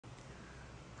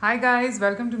Hi guys,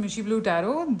 welcome to Mishi Blue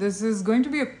Tarot. This is going to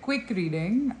be a quick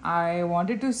reading. I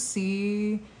wanted to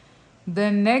see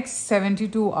the next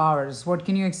 72 hours. What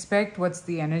can you expect? What's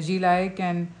the energy like?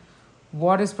 And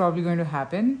what is probably going to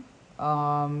happen?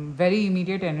 Very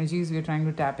immediate energies we're trying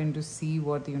to tap in to see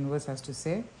what the universe has to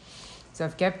say. So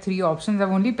I've kept 3 options. I've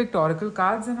only picked oracle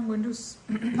cards and I'm going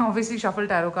to obviously shuffle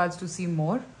tarot cards to see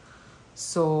more.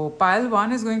 So pile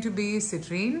 1 is going to be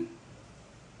citrine.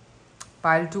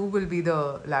 Pile 2 will be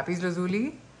the lapis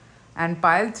lazuli and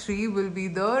pile 3 will be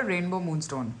the rainbow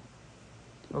moonstone.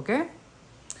 Okay,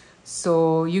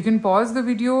 so you can pause the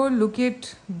video, look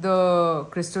at the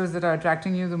crystals that are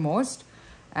attracting you the most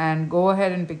and go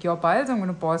ahead and pick your piles. I'm going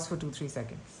to pause for 2-3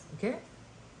 seconds. Okay.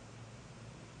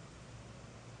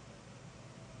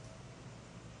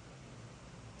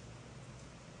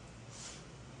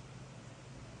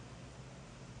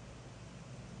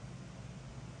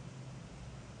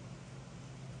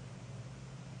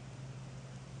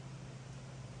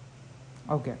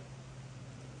 Okay.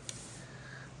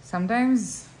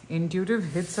 Sometimes intuitive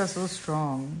hits are so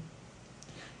strong.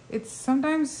 It's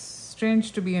sometimes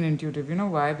strange to be an intuitive. You know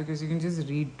why? Because you can just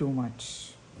read too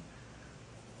much.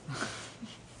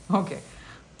 Okay.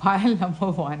 Pile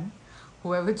number 1.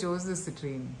 Whoever chose the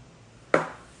citrine.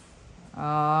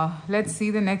 Let's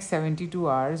see the next 72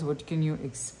 hours. What can you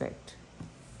expect?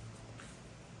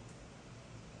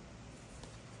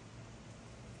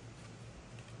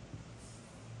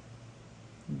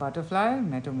 Butterfly,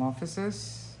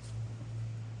 metamorphosis,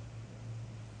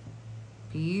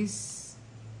 peace,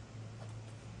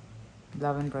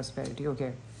 love and prosperity.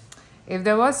 Okay. If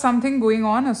there was something going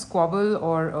on, a squabble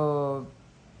or a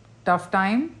tough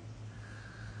time,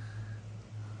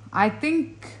 I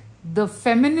think the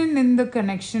feminine in the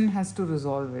connection has to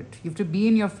resolve it. You have to be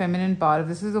in your feminine power. If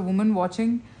this is a woman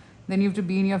watching, then you have to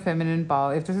be in your feminine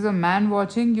power. If this is a man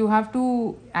watching, you have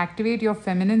to activate your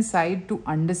feminine side to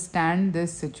understand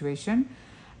this situation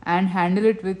and handle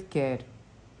it with care.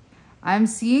 I'm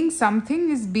seeing something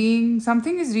is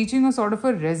reaching a sort of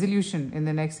a resolution in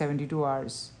the next 72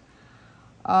 hours.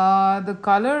 The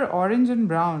color orange and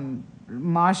brown,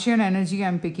 Martian energy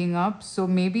I'm picking up. So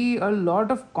maybe a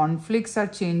lot of conflicts are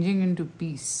changing into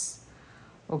peace.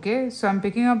 Okay, so I'm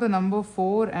picking up the number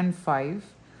 4 and 5.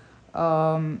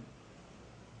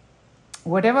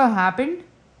 Whatever happened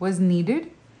was needed.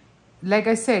 Like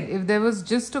I said, if there was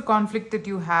just a conflict that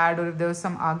you had or if there was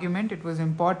some argument, it was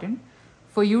important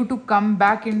for you to come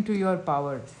back into your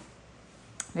power.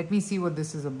 Let me see what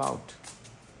this is about.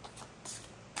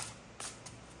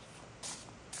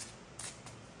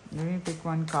 Let me pick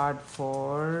one card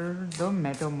for the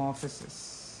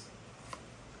metamorphosis.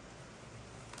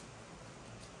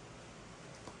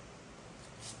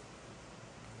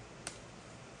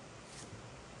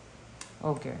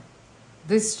 Okay,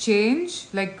 this change,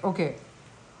 like, okay,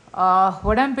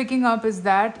 what I'm picking up is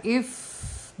that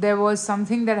if there was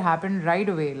something that happened right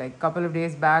away, like a couple of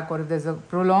days back, or if there's a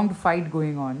prolonged fight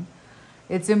going on,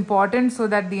 it's important so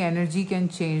that the energy can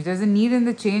change. There's a need in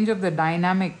the change of the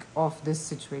dynamic of this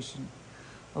situation.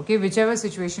 Okay, whichever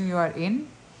situation you are in,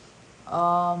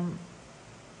 the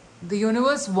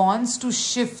universe wants to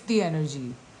shift the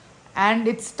energy, and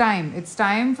it's time. It's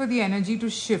time for the energy to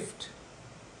shift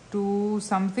to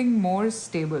something more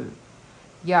stable.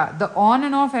 Yeah, the on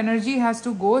and off energy has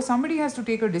to go. Somebody has to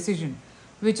take a decision,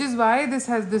 which is why this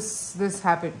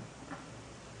happened.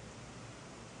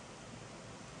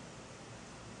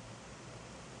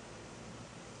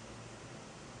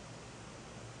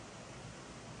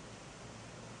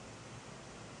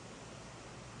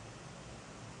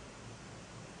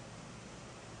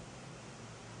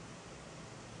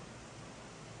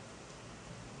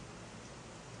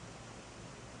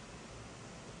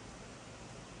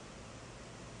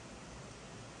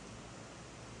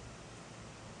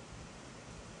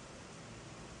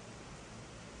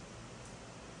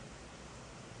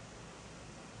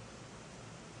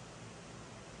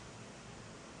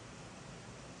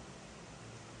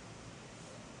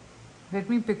 Let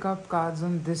me pick up cards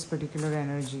on this particular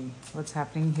energy. What's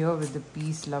happening here with the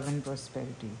peace, love and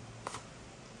prosperity.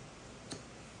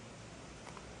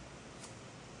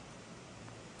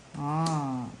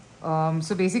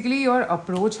 So basically your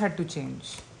approach had to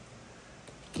change.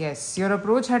 Yes, your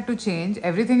approach had to change.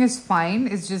 Everything is fine.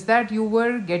 It's just that you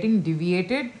were getting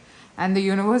deviated and the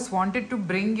universe wanted to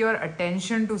bring your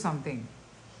attention to something.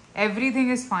 Everything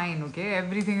is fine, okay?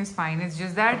 Everything is fine. It's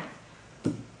just that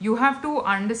you have to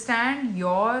understand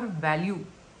your value.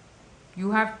 You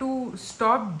have to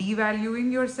stop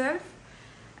devaluing yourself.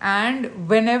 And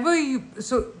whenever you...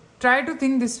 So try to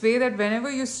think this way, that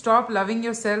whenever you stop loving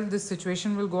yourself, this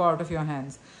situation will go out of your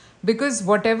hands. Because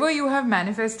whatever you have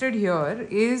manifested here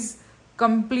is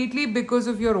completely because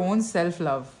of your own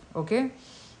self-love, okay?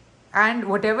 And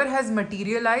whatever has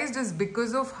materialized is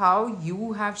because of how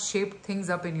you have shaped things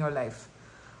up in your life,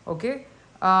 okay?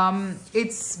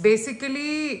 It's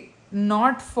basically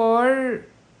not for,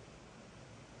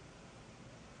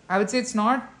 I would say it's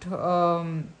not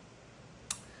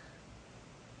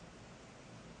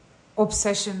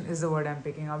obsession is the word I'm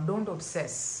picking up. Don't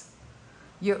obsess.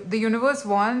 The universe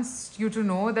wants you to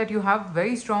know that you have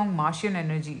very strong Martian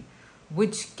energy,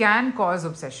 which can cause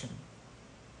obsession.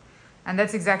 And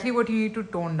that's exactly what you need to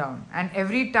tone down. And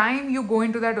every time you go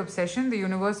into that obsession, the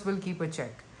universe will keep a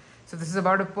check. So this is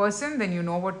about a person, then you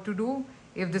know what to do.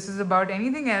 If this is about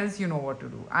anything else, you know what to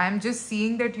do. I am just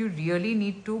seeing that you really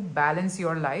need to balance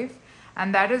your life.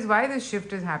 And that is why this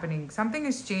shift is happening. Something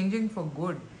is changing for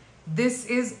good. This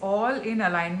is all in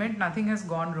alignment. Nothing has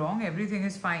gone wrong. Everything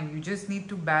is fine. You just need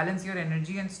to balance your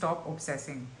energy and stop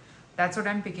obsessing. That's what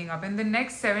I'm picking up. In the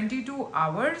next 72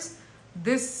 hours,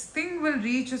 this thing will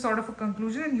reach a sort of a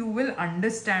conclusion and you will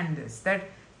understand this. That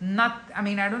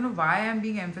I don't know why I'm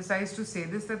being emphasized to say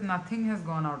this, that nothing has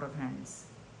gone out of hands.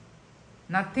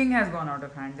 Nothing has gone out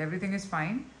of hands. Everything is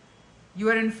fine. You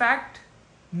are in fact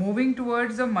moving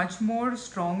towards a much more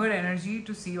stronger energy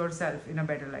to see yourself in a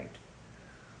better light.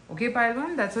 Okay, Pile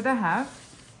 1, that's what I have.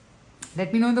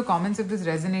 Let me know in the comments if this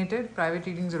resonated. Private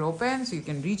readings are open, so you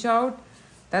can reach out.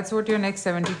 That's what your next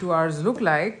 72 hours look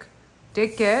like.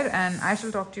 Take care, and I shall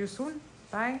talk to you soon.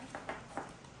 Bye.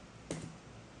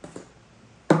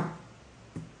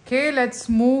 Okay, let's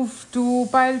move to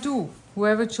pile 2.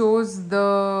 Whoever chose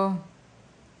the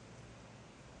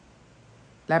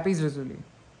lapis lazuli.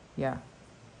 Yeah,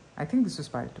 I think this was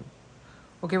pile 2.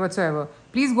 Okay, whatsoever.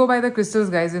 Please go by the crystals,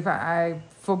 guys. If I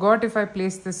forgot if I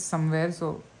placed this somewhere,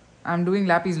 so I'm doing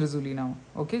lapis lazuli now.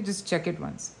 Okay, just check it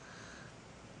once.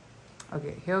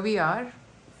 Okay, here we are.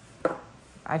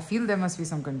 I feel there must be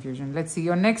some confusion. Let's see.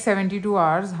 Your next 72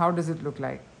 hours, how does it look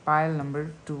like? Pile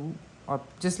number 2 or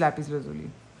just lapis lazuli?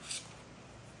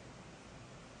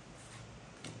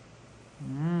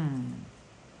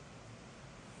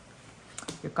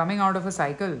 You're coming out of a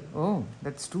cycle. Oh,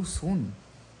 that's too soon.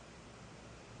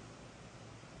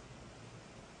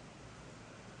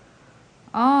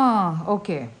 Ah,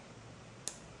 okay.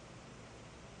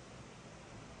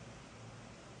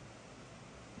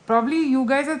 Probably you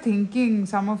guys are thinking,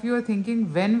 some of you are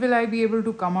thinking, when will I be able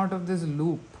to come out of this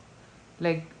loop?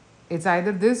 Like, it's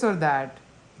either this or that.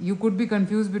 You could be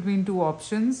confused between two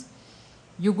options.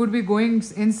 You could be going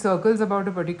in circles about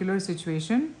a particular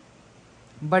situation.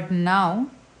 But now,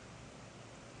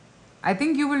 I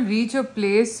think you will reach a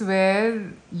place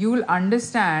where you will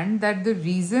understand that the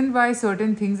reason why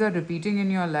certain things are repeating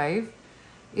in your life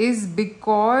is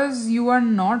because you are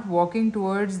not walking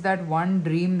towards that one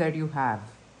dream that you have.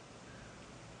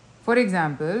 For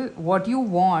example, what you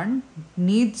want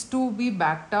needs to be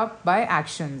backed up by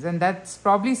actions, and that's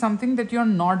probably something that you're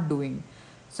not doing.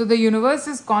 So the universe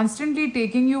is constantly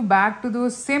taking you back to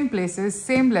those same places,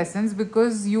 same lessons,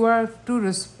 because you have to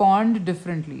respond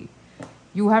differently.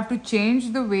 You have to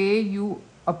change the way you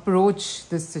approach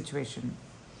this situation.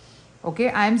 Okay,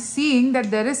 I'm seeing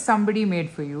that there is somebody made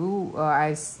for you.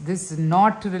 This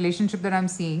not relationship that I'm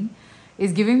seeing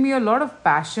is giving me a lot of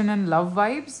passion and love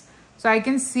vibes. So I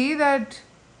can see that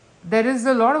there is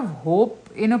a lot of hope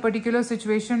in a particular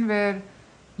situation where,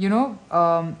 you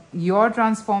know, you're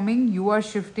transforming, you are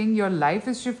shifting, your life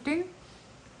is shifting.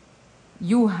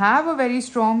 You have a very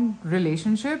strong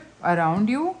relationship around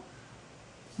you,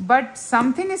 but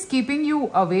something is keeping you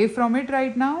away from it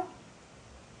right now.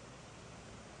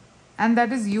 And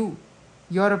that is you,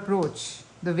 your approach,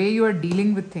 the way you are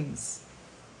dealing with things.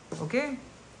 Okay,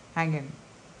 hang in.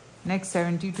 Next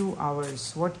 72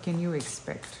 hours, what can you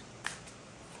expect?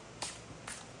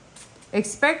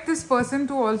 Expect this person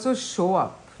to also show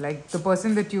up, like the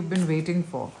person that you've been waiting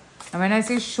for. And when I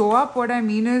say show up, what I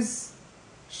mean is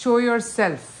show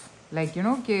yourself. Like, you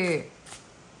know,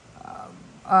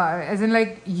 as in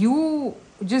like you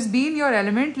just be in your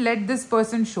element, let this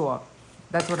person show up.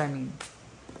 That's what I mean.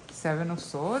 7 of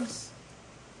Swords,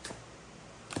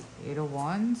 8 of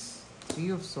Wands, 3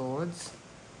 of Swords,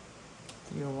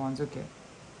 3 of Wands, okay.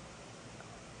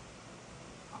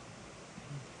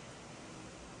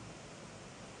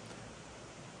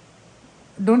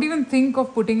 Don't even think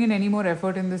of putting in any more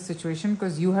effort in this situation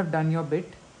because you have done your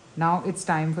bit. Now it's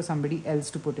time for somebody else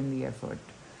to put in the effort.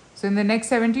 So in the next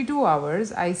 72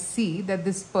 hours, I see that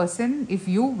this person, if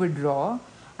you withdraw,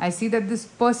 I see that this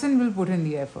person will put in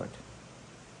the effort.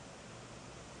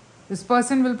 This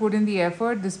person will put in the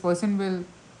effort. This person will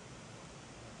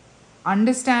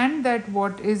understand that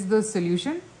what is the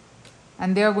solution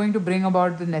and they are going to bring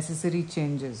about the necessary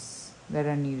changes that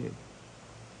are needed.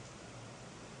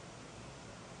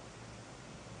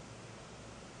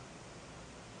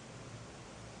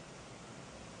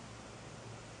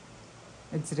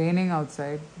 It's raining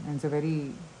outside, and it's a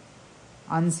very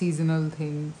unseasonal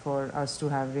thing for us to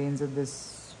have rains at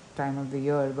this time of the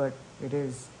year, but it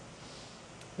is.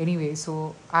 Anyway,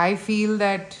 so I feel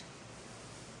that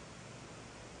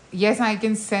yes, I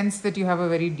can sense that you have a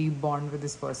very deep bond with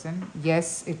this person.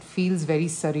 Yes, it feels very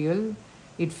surreal.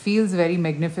 It feels very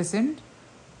magnificent.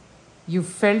 You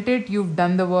felt it, you've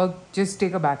done the work, just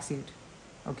take a backseat.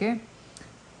 Okay?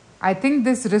 I think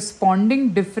this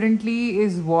responding differently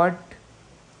is what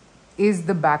is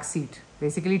the backseat.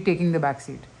 Basically taking the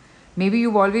backseat. Maybe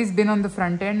you've always been on the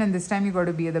front end and this time you got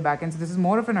to be at the back end. So this is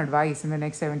more of an advice in the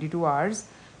next 72 hours.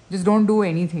 Just don't do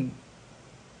anything.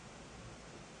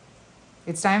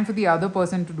 It's time for the other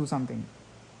person to do something.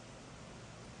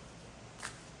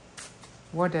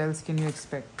 What else can you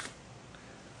expect?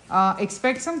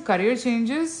 Expect some career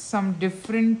changes, some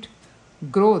different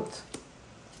growth.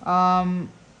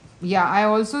 Yeah, I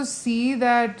also see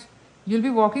that you'll be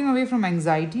walking away from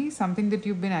anxiety, something that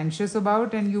you've been anxious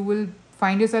about, and you will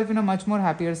find yourself in a much more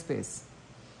happier space.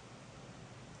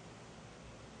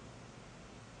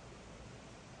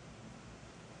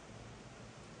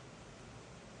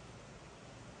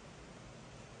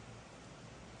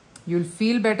 You'll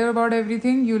feel better about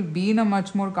everything. You'll be in a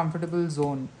much more comfortable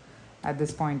zone at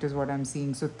this point is what I'm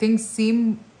seeing. So things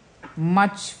seem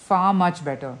much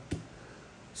better.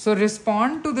 So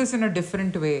respond to this in a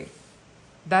different way.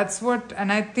 That's what,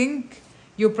 and I think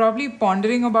you're probably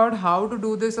pondering about how to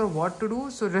do this or what to do.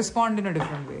 So respond in a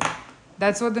different way.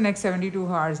 That's what the next 72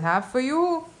 hours have for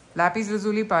you. Lapis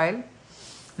Lazuli pile.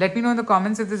 Let me know in the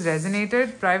comments if this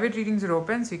resonated. Private readings are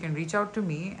open, so you can reach out to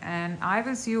me. And I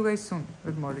will see you guys soon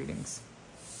with more readings.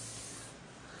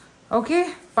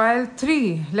 Okay, pile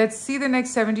 3. Let's see the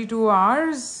next 72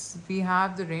 hours. We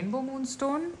have the Rainbow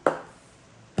Moonstone.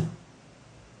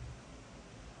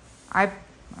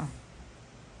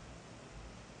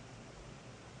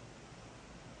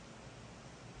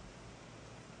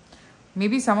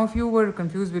 Maybe some of you were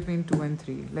confused between 2 and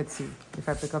 3. Let's see if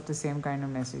I pick up the same kind of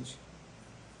message.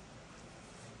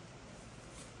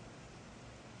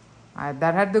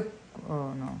 That had the...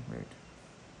 Oh, no, wait.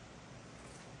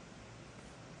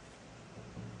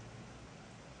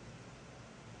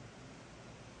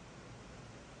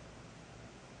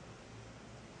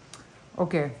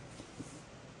 Okay.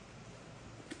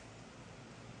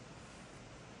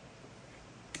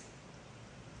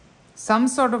 Some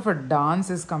sort of a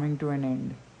dance is coming to an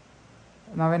end.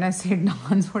 Now, when I say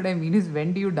dance, what I mean is,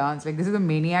 when do you dance? Like, this is a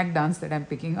maniac dance that I'm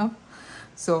picking up.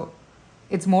 So,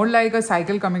 it's more like a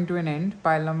cycle coming to an end.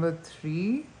 Pile number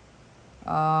 3.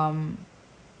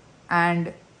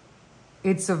 And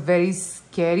it's a very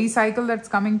scary cycle that's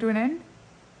coming to an end.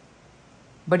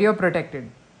 But you're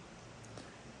protected.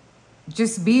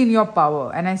 Just be in your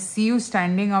power. And I see you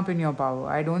standing up in your power.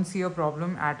 I don't see a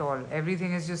problem at all.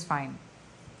 Everything is just fine.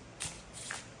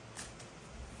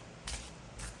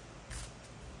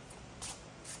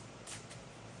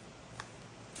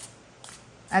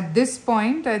 At this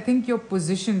point, I think your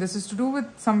position, this is to do with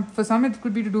for some it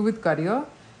could be to do with career.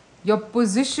 Your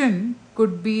position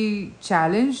could be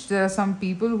challenged. There are some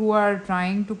people who are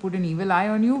trying to put an evil eye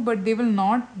on you, but they will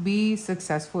not be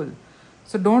successful.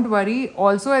 So don't worry.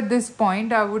 Also at this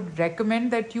point, I would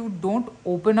recommend that you don't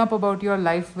open up about your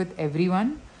life with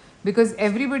everyone, because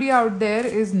everybody out there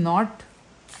is not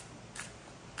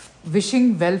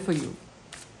wishing well for you.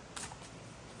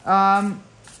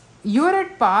 You're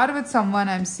at par with someone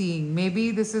I'm seeing. Maybe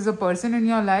this is a person in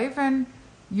your life and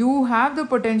you have the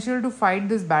potential to fight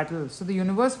this battle. So the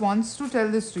universe wants to tell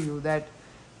this to you that,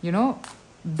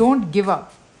 don't give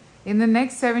up. In the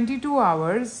next 72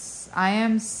 hours, I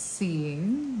am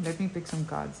seeing, let me pick some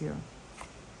cards here.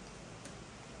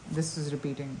 This is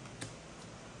repeating.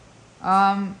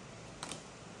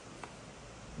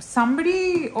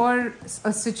 Somebody or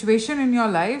a situation in your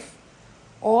life,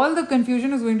 all the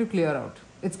confusion is going to clear out.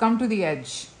 It's come to the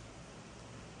edge.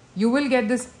 You will get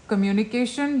this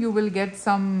communication, you will get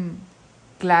some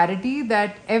clarity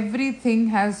that everything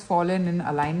has fallen in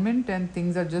alignment and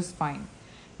things are just fine.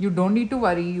 You don't need to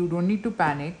worry, you don't need to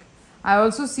panic. I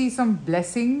also see some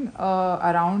blessing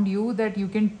around you that you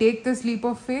can take this leap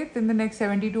of faith in the next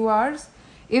 72 hours.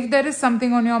 If there is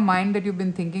something on your mind that you've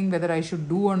been thinking whether I should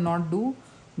do or not do,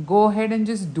 go ahead and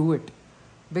just do it.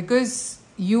 Because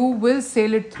you will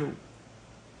sail it through.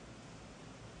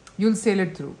 You'll sail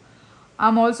it through.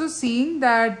 I'm also seeing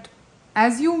that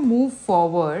as you move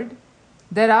forward,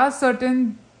 there are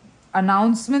certain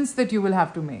announcements that you will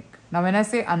have to make. Now, when I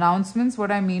say announcements,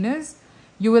 what I mean is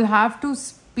you will have to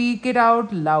speak it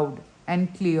out loud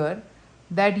and clear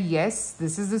that yes,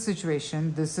 this is the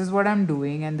situation, this is what I'm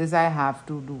doing, and this I have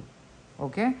to do.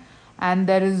 Okay? And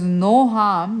there is no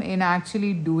harm in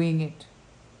actually doing it.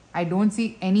 I don't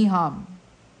see any harm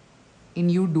in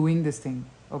you doing this thing.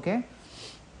 Okay?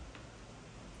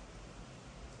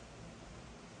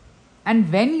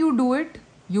 And when you do it,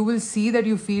 you will see that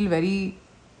you feel very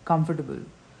comfortable.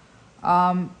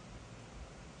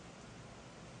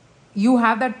 You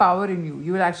have that power in you.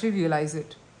 You will actually realize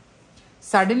it.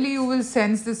 Suddenly you will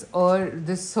sense this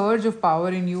surge of power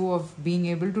in you of being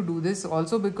able to do this,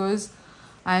 also because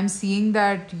I am seeing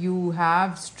that you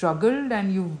have struggled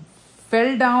and you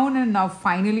fell down, and now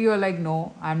finally you're like,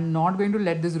 no, I'm not going to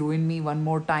let this ruin me one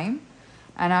more time,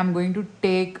 and I'm going to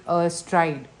take a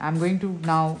stride. I'm going to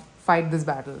now fight this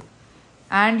battle.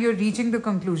 And you're reaching the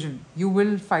conclusion. You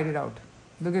will fight it out.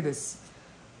 Look at this.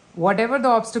 Whatever the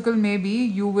obstacle may be,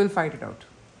 you will fight it out.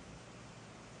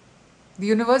 The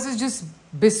universe is just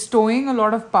bestowing a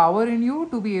lot of power in you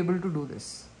to be able to do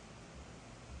this.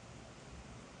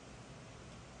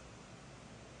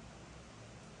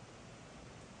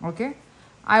 Okay?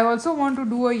 I also want to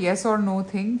do a yes or no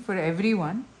thing for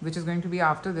everyone, which is going to be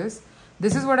after this.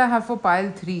 This is what I have for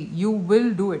pile 3. You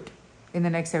will do it in the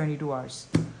next 72 hours.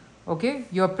 Okay?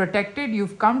 You're protected.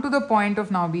 You've come to the point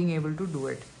of now being able to do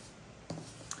it.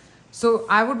 So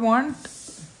I would want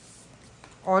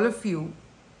all of you,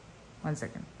 one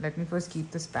second, let me first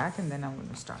keep this back and then I'm going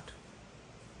to start.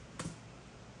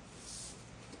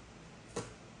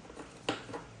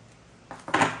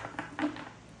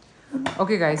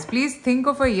 Okay guys, please think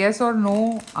of a yes or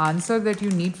no answer that you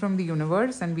need from the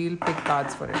universe and we'll pick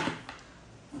cards for it.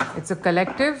 It's a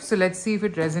collective, so let's see if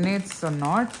it resonates or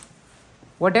not.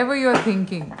 Whatever you're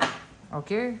thinking,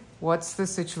 okay, what's the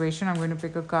situation? I'm going to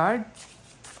pick a card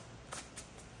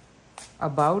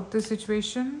about the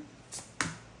situation.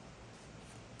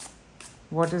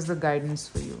 What is the guidance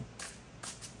for you?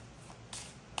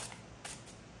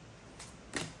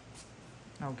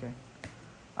 Okay.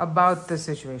 About the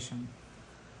situation.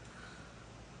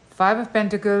 5 of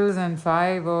Pentacles and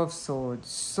 5 of Swords.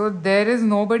 So there is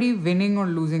nobody winning or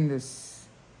losing this.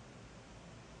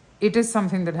 It is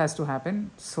something that has to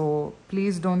happen. So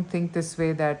please don't think this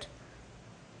way that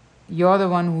you're the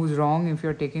one who's wrong if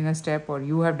you're taking a step or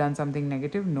you have done something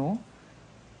negative. No.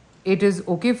 It is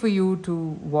okay for you to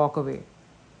walk away.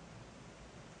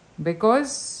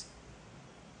 Because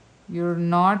you're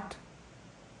not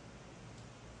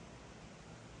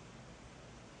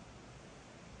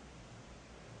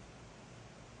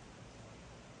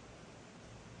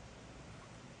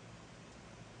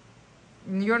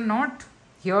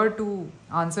here to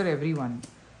answer everyone.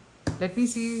 Let me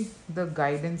see the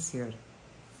guidance here.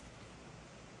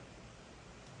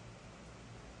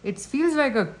 It feels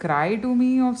like a cry to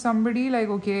me of somebody like,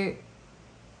 okay,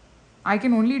 I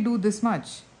can only do this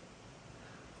much.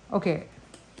 Okay,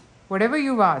 whatever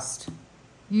you've asked,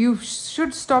 you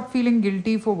should stop feeling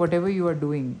guilty for whatever you are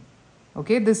doing.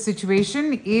 Okay, this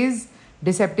situation is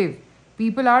deceptive.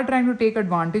 People are trying to take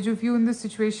advantage of you in this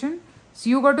situation. So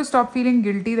you got to stop feeling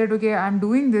guilty that, okay, I'm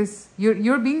doing this.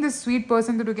 You're being this sweet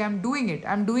person that, okay, I'm doing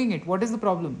it. What is the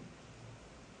problem?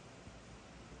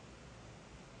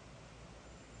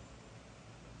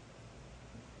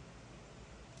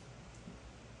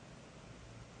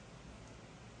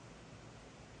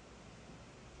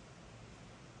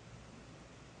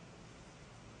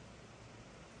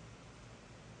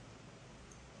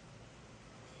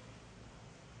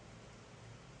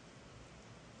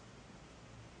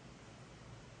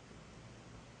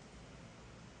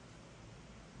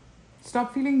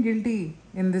 Stop feeling guilty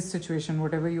in this situation,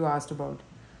 whatever you asked about.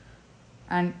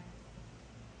 And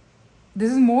this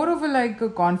is more of a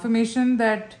confirmation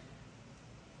that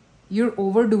you're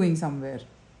overdoing somewhere.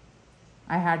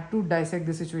 I had to dissect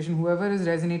the situation. Whoever is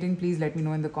resonating, please let me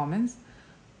know in the comments.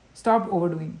 Stop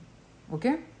overdoing.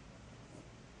 Okay?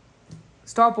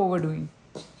 Stop overdoing.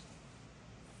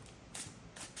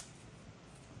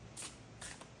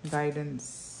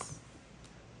 Guidance.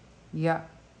 Yeah.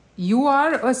 You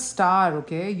are a star,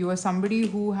 okay? You are somebody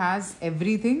who has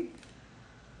everything.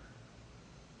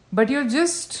 But you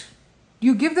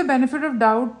give the benefit of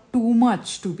doubt too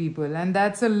much to people, and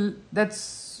that's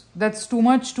too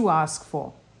much to ask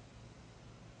for.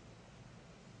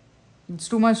 It's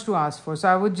too much to ask for. So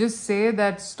I would just say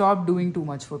that stop doing too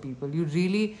much for people. Do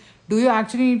you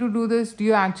actually need to do this? Do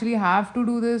you actually have to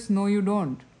do this? No, you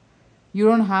don't. You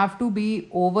don't have to be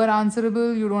over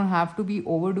answerable. You don't have to be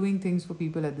overdoing things for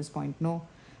people at this point. No,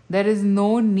 there is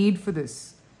no need for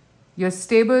this. You're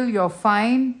stable. You're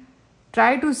fine.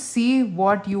 Try to see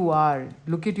what you are.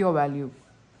 Look at your value.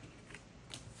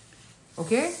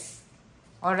 Okay?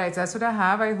 Alright, so that's what I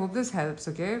have. I hope this helps,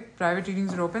 okay? Private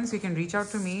readings are open, so you can reach out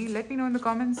to me. Let me know in the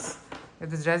comments if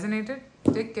this resonated.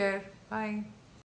 Take care. Bye.